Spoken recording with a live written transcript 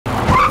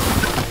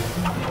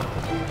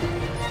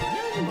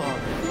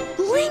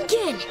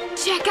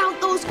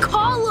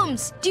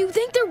columns! Do you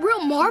think they're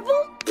real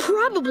marble?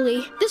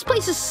 Probably. This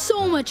place is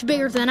so much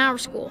bigger than our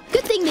school.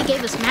 Good thing they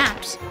gave us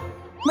maps.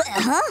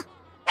 Huh?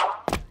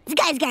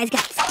 Guys,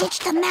 ditch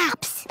the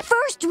maps.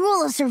 First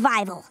rule of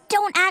survival,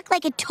 don't act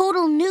like a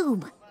total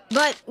noob.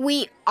 But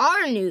we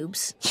are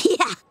noobs.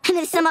 Yeah, and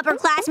if some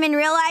upperclassman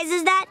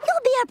realizes that,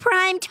 you'll be a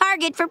prime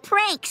target for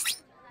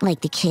pranks.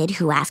 Like the kid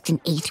who asked an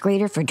 8th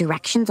grader for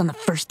directions on the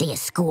first day of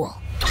school.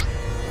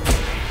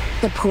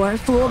 The poor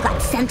fool got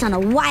sent on a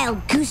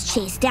wild goose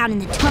chase down in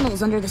the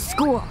tunnels under the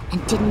school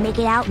and didn't make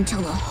it out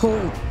until the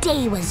whole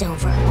day was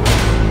over.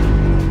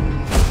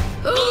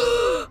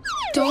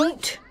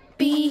 Don't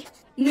be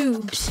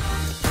noobs.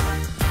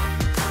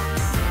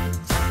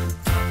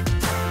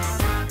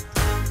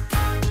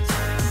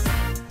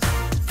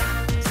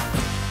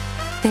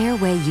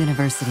 Fairway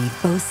University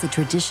boasts a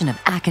tradition of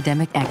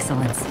academic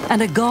excellence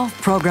and a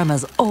golf program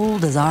as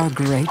old as our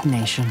great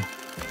nation.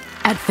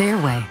 At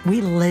Fairway, we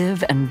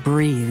live and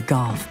breathe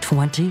golf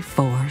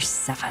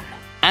 24/7.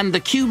 And the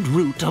cubed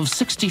root of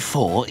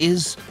 64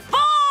 is 4!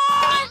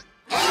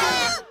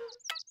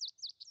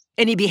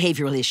 Any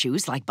behavioral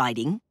issues like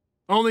biting?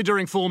 Only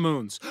during full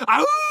moons.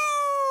 Ow!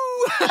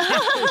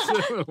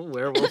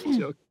 Werewolf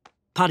joke.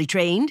 Potty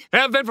trained?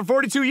 Have been for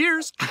 42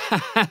 years.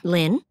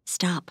 Lynn,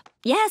 stop.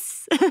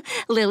 Yes,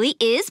 Lily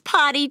is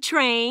potty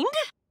trained.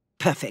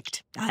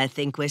 Perfect. I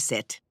think we're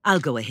set. I'll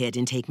go ahead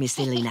and take Miss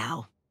Lily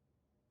now.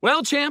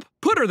 Well, champ,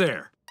 put her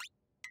there.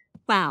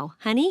 Wow,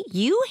 honey,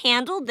 you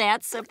handled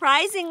that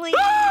surprisingly.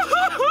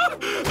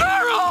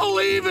 They're all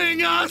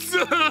leaving us!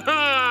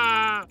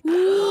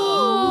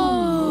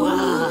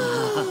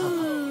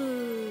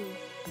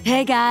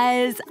 Hey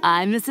guys,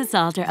 I'm Mrs.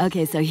 Salter.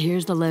 Okay, so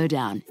here's the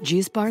lowdown.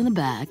 Juice bar in the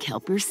back,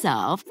 help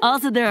yourself.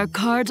 Also, there are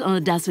cards on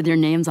the desk with your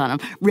names on them.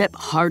 Rip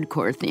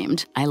hardcore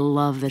themed. I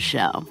love the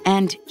show.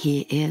 And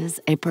he is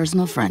a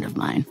personal friend of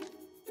mine.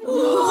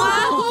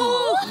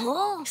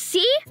 Wow.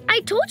 See? I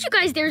told you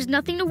guys there's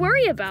nothing to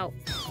worry about.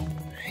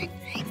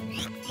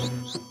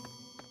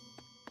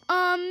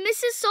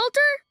 Mrs.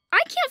 Salter?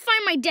 I can't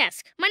find my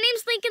desk. My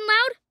name's Lincoln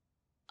Loud.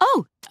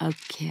 Oh,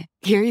 okay.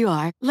 Here you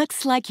are.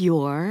 Looks like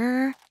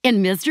you're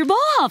in Mr.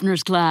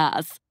 Ballhoffner's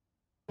class.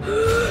 No,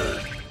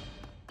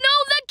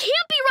 that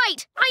can't be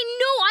right! I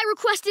know I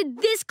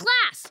requested this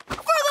class. For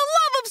the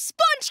love of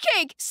sponge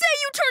cake! Say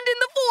you turned in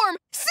the form!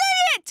 Say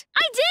it!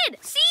 I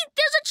did! See?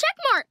 There's a check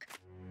mark.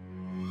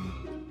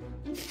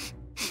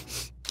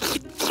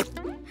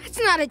 That's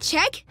not a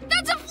check.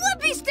 That's a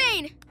flippy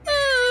stain!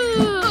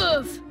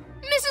 Oof.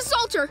 Mrs.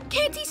 Salter,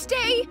 can't he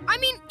stay? I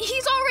mean,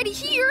 he's already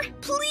here.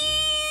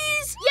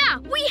 Please? Yeah,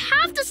 we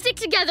have to stick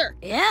together.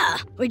 Yeah,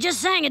 we just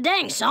sang a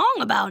dang song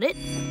about it.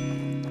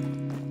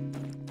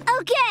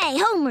 Okay,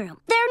 homeroom.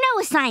 There are no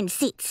assigned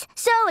seats,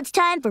 so it's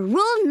time for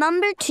rule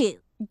number 2.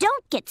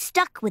 Don't get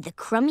stuck with a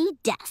crummy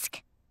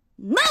desk.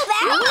 Move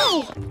out!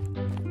 No!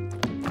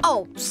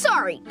 Oh,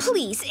 sorry.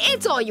 Please,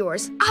 it's all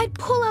yours. I'd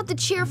pull out the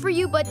chair for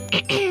you, but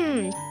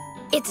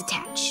it's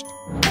attached.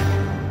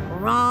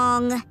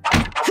 Wrong.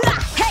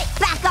 Hey,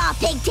 back off,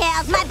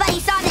 pigtails! My buddy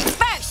saw this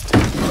first!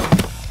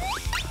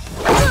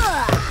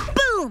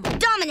 Boom!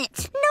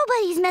 Dominant!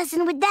 Nobody's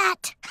messing with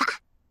that.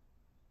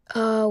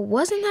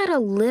 Wasn't that a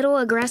little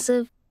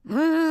aggressive?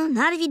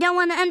 Not if you don't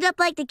want to end up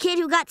like the kid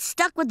who got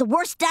stuck with the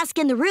worst desk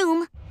in the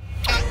room.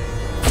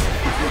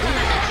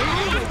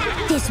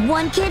 This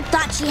one kid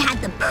thought she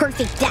had the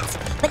perfect desk,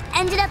 but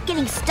ended up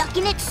getting stuck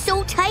in it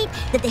so tight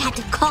that they had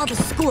to call the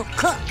school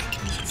cook.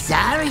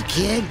 Sorry,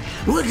 kid.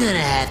 We're gonna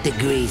have to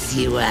grease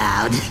you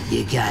out.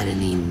 You got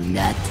any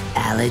nut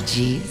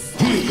allergies?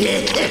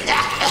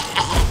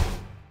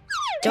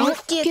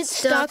 Don't get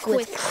stuck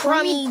with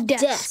crummy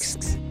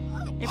desks.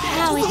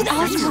 Wow, it's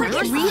all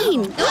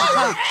green.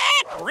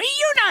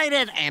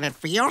 Reunited, and it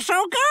feels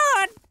so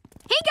good.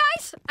 Hey,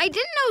 guys. I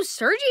didn't know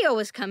Sergio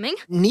was coming.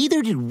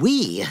 Neither did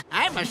we.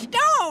 I'm a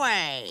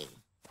stowaway.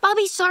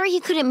 Bobby's sorry he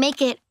couldn't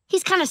make it.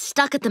 He's kind of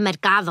stuck at the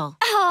Mercado.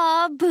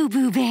 Aw,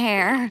 Boo-Boo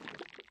Bear.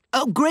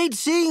 Oh, great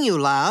seeing you,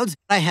 Louds.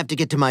 I have to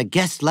get to my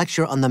guest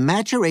lecture on the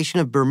maturation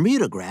of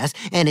Bermuda grass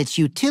and its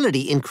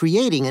utility in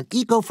creating an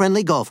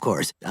eco-friendly golf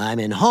course. I'm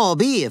in Hall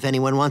B if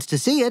anyone wants to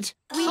see it.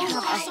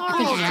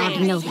 I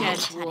know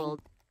that.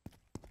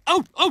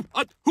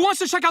 Who wants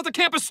to check out the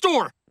campus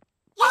store?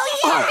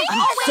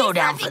 I'm so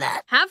down for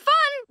that. Have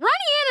fun. Ronnie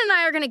Ann and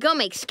I are going to go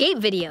make skate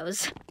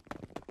videos.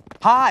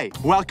 Hi,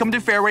 welcome to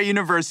Fairway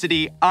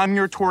University. I'm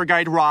your tour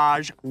guide,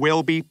 Raj.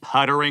 We'll be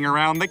puttering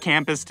around the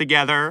campus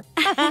together.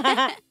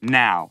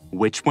 Now,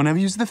 which one of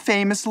you's the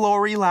famous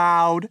Lori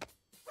Loud?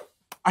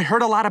 I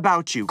heard a lot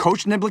about you.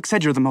 Coach Niblick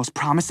said you're the most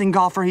promising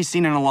golfer he's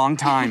seen in a long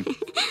time.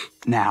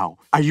 Now,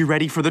 are you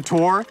ready for the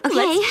tour? Okay.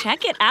 Let's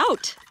check it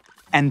out.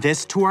 And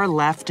this to our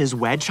left is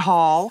Wedge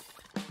Hall.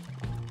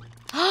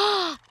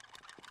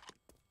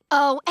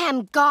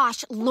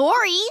 Gosh,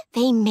 Lori,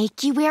 they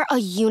make you wear a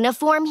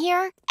uniform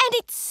here, and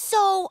it's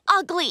so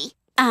ugly.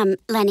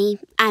 Lenny,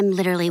 I'm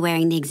literally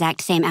wearing the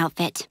exact same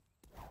outfit.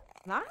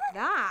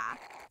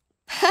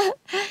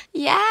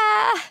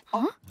 Yeah.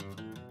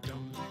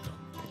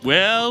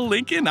 Well,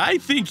 Lincoln, I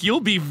think you'll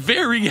be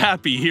very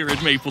happy here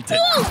at Mapleton.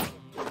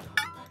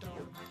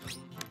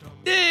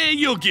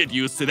 You'll get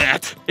used to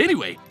that.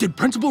 Anyway, did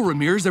Principal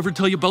Ramirez ever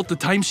tell you about the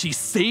time she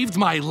saved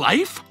my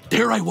life?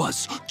 There I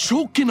was,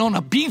 choking on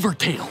a beaver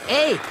tail.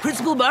 Hey,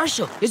 Principal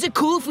Marshall, is it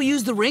cool if we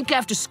use the rink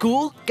after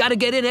school? Gotta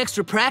get in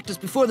extra practice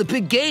before the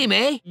big game,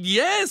 eh?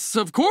 Yes,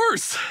 of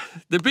course.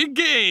 The big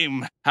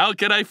game. How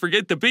could I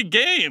forget the big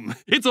game?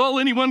 It's all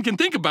anyone can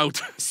think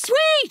about.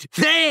 Sweet!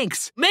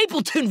 Thanks!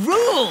 Mapleton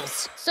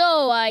rules!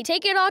 So, I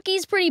take it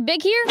hockey's pretty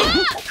big here?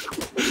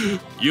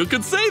 You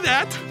could say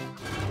that.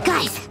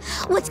 Guys,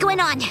 what's going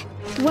on?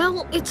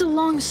 Well, it's a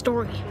long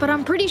story, but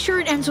I'm pretty sure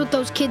it ends with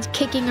those kids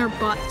kicking our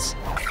butts.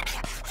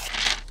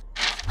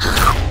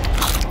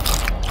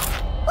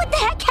 What the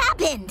heck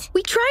happened?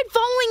 We tried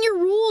following your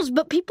rules,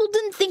 but people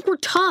didn't think we're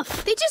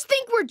tough. They just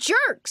think we're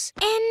jerks.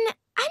 And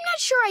I'm not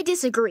sure I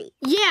disagree.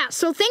 Yeah,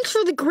 so thanks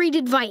for the great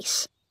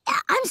advice.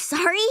 I'm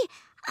sorry.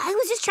 I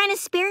was just trying to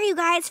spare you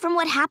guys from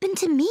what happened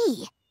to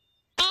me.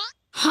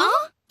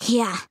 Huh?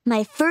 Yeah,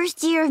 my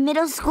first year of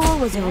middle school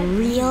was a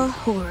real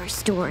horror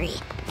story.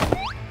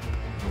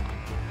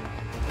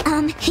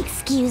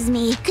 Excuse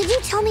me, could you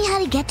tell me how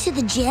to get to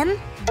the gym?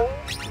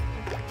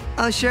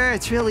 Oh, sure,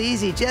 it's real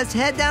easy. Just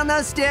head down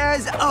those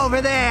stairs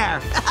over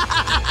there.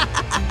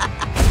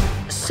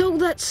 So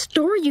that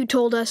story you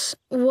told us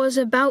was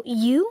about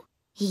you?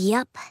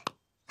 Yep.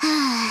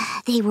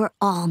 They were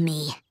all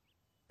me.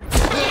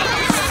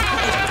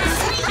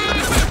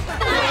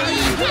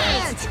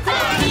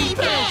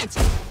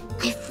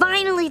 I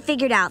finally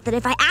figured out that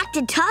if I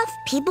acted tough,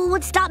 people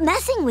would stop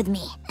messing with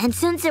me. And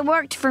since it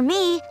worked for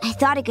me, I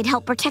thought it could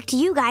help protect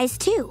you guys,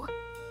 too.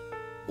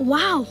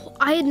 Wow,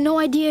 I had no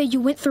idea you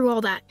went through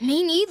all that.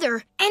 Me neither.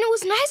 And it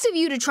was nice of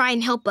you to try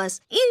and help us,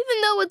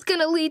 even though it's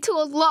gonna lead to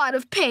a lot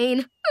of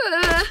pain.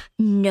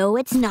 No,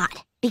 it's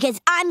not. Because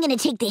I'm gonna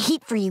take the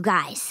heat for you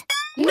guys.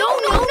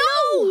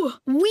 No!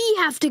 We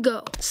have to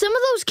go. Some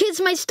of those kids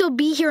might still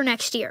be here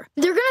next year.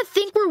 They're gonna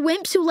think we're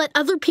wimps who let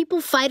other people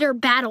fight our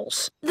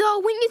battles. Though,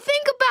 when you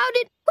think about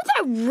it, would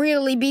that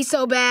really be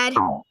so bad?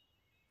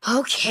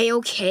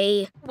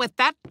 Okay. With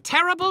that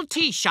terrible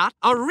tee shot,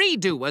 a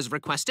redo was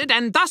requested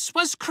and thus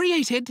was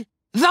created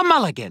the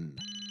mulligan.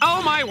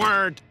 Oh, my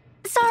word.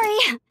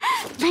 Sorry.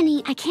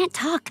 Lenny, I can't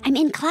talk. I'm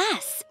in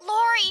class.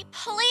 Lori,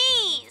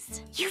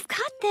 please. You've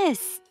got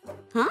this.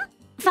 Huh?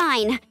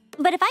 Fine.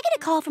 But if I get a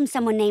call from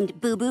someone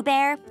named Boo Boo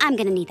Bear, I'm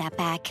gonna need that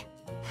back.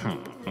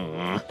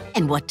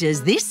 And what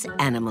does this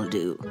animal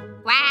do?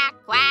 Quack,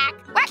 quack,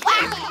 quack,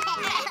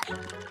 quack.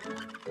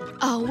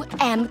 Oh,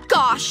 and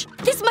gosh,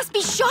 this must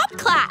be shop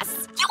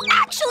class. You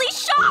actually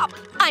shop.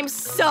 I'm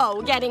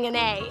so getting an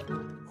A.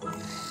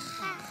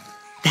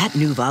 That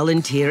new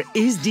volunteer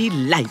is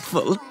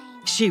delightful.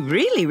 She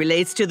really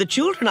relates to the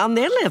children on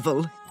their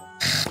level.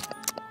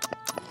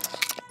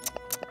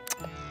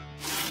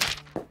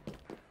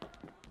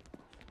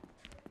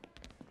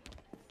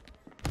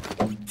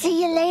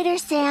 See you later,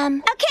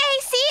 Sam. Okay,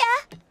 see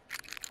ya.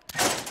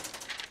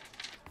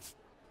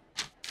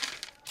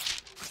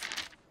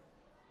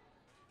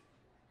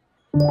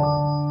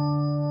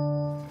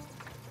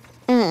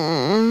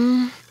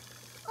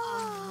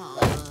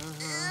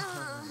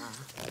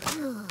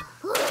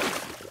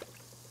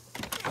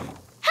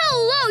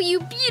 Hello, you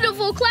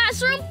beautiful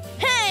classroom.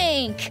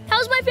 Hank,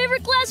 how's my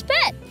favorite class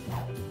pet?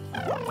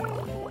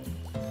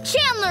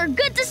 Chandler,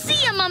 good to see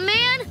you, my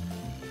man.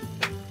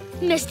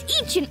 Missed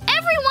each and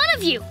every one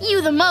of you.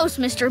 You the most,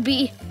 Mr.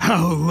 B.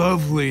 How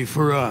lovely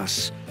for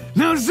us.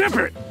 Now zip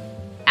it.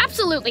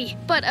 Absolutely.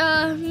 But,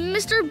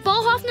 Mr.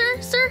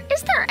 Ballhoffner, sir,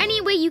 is there any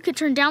way you could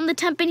turn down the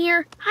temp in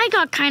here? I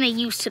got kinda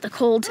used to the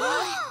cold.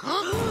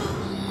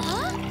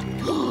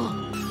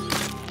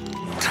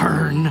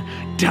 Turn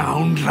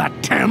down the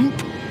temp?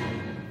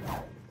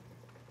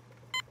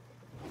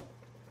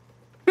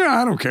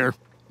 Yeah, I don't care.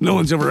 No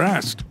one's ever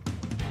asked.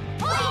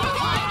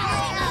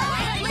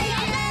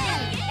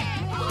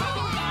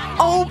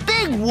 Oh,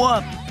 big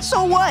whoop!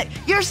 So what?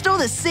 You're still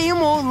the same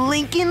old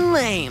Lincoln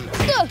lame.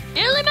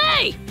 Illy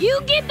May,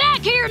 you get back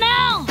here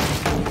now!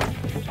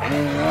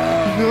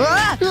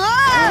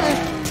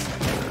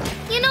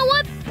 You know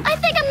what? I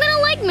think I'm gonna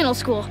like middle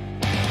school.